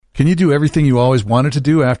Can you do everything you always wanted to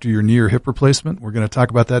do after your knee or hip replacement? We're going to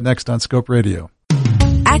talk about that next on Scope Radio.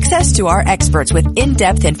 Access to our experts with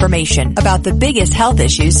in-depth information about the biggest health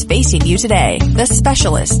issues facing you today. The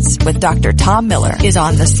Specialists with Dr. Tom Miller is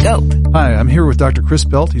on The Scope. Hi, I'm here with Dr. Chris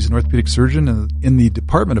Belt. He's an orthopedic surgeon in the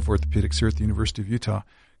Department of Orthopedics here at the University of Utah.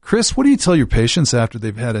 Chris, what do you tell your patients after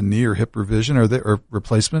they've had a knee or hip revision or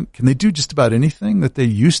replacement? Can they do just about anything that they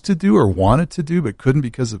used to do or wanted to do but couldn't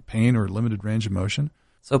because of pain or limited range of motion?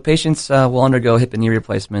 So patients will undergo hip and knee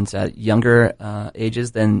replacements at younger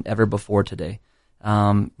ages than ever before today.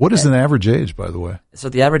 What is an average age, by the way? So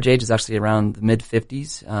the average age is actually around the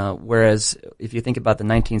mid-50s, whereas if you think about the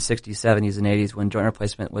 1960s, 70s, and 80s when joint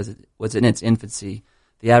replacement was in its infancy,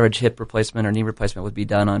 the average hip replacement or knee replacement would be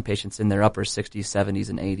done on patients in their upper 60s, 70s,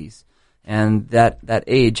 and 80s. And that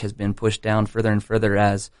age has been pushed down further and further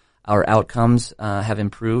as our outcomes have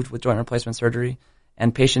improved with joint replacement surgery.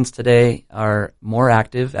 And patients today are more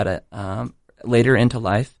active at later into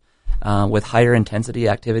life with higher intensity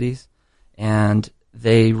activities. And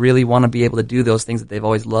they really want to be able to do those things that they've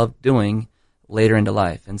always loved doing later into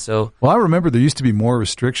life. And so, well, I remember there used to be more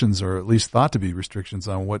restrictions, or at least thought to be restrictions,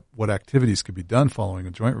 on what activities could be done following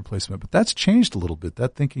a joint replacement. But that's changed a little bit.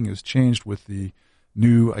 That thinking has changed with the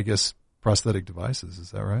new, I guess, prosthetic devices.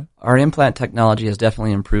 Is that right? Our implant technology has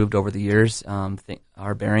definitely improved over the years.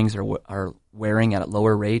 Our bearings are wearing at a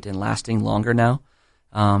lower rate and lasting longer now.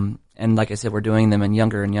 And like I said, we're doing them in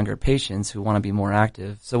younger and younger patients who want to be more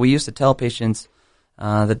active. So we used to tell patients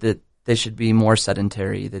that they should be more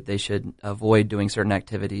sedentary, that they should avoid doing certain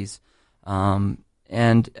activities. And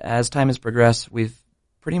as time has progressed, we've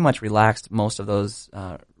pretty much relaxed most of those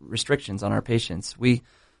restrictions on our patients. We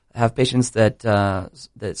have patients that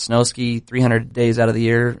snow ski 300 days out of the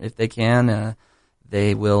year if they can.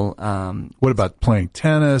 They will. What about playing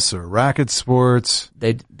tennis or racket sports?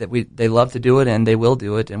 They love to do it, and they will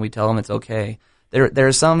do it, and we tell them it's okay. There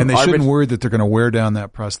are some, and they shouldn't worry that they're going to wear down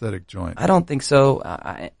that prosthetic joint. I don't think so.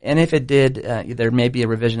 And if it did, there may be a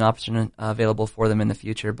revision option available for them in the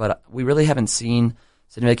future. But we really haven't seen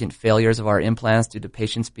significant failures of our implants due to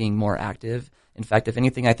patients being more active. In fact, if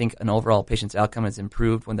anything, I think an overall patient's outcome has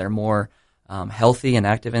improved when they're more healthy and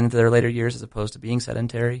active into their later years as opposed to being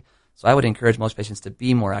sedentary. So I would encourage most patients to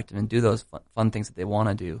be more active and do those fun things that they want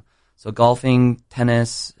to do. So golfing,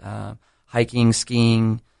 tennis, hiking,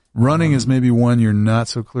 skiing. Running is maybe one you're not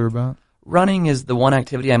so clear about? Running is the one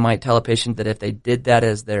activity I might tell a patient that if they did that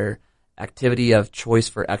as their activity of choice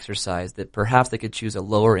for exercise, that perhaps they could choose a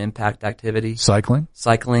lower impact activity.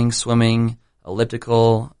 Cycling, swimming,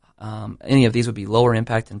 elliptical. Any of these would be lower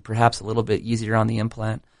impact and perhaps a little bit easier on the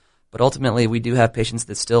implant. But ultimately, we do have patients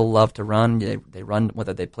that still love to run. They run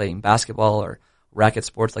whether they play basketball or racket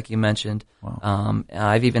sports, like you mentioned. Wow.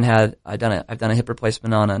 I've done a hip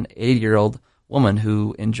replacement on an 80-year-old woman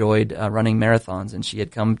who enjoyed running marathons, and she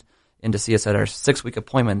had come in to see us at our 6-week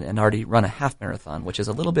appointment and already run a half marathon, which is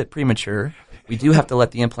a little bit premature. We do have to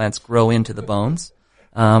let the implants grow into the bones.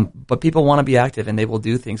 But people want to be active, and they will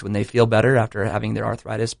do things when they feel better after having their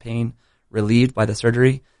arthritis pain relieved by the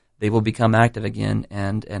surgery. They will become active again,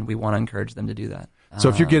 and we want to encourage them to do that. So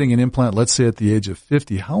if you're getting an implant, let's say at the age of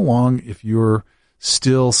 50, how long, if you're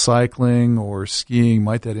still cycling or skiing,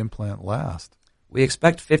 might that implant last? We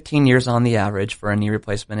expect 15 years on the average for a knee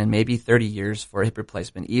replacement and maybe 30 years for a hip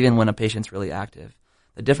replacement, even when a patient's really active.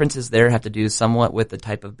 The differences there have to do somewhat with the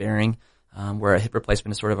type of bearing, where a hip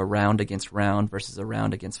replacement is sort of a round against round versus a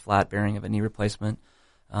round against flat bearing of a knee replacement.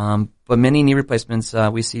 But many knee replacements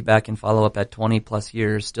we see back in follow-up at 20-plus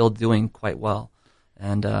years still doing quite well.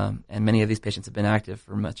 And many of these patients have been active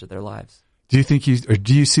for much of their lives. Do you think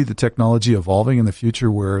do you see the technology evolving in the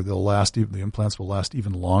future where the implants will last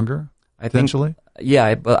even longer, potentially?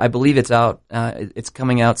 I believe it's out. It's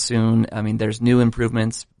coming out soon. I mean, there's new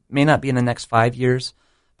improvements. May not be in the next 5 years,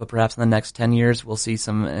 but perhaps in the next 10 years we'll see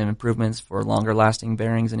some improvements for longer-lasting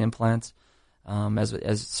bearings and implants.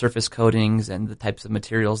 As surface coatings and the types of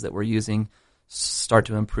materials that we're using start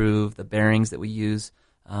to improve, the bearings that we use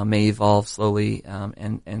may evolve slowly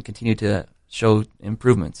and continue to show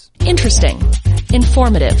improvements. Interesting,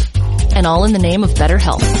 informative, and all in the name of better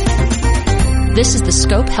health. This is the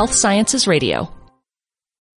Scope Health Sciences Radio.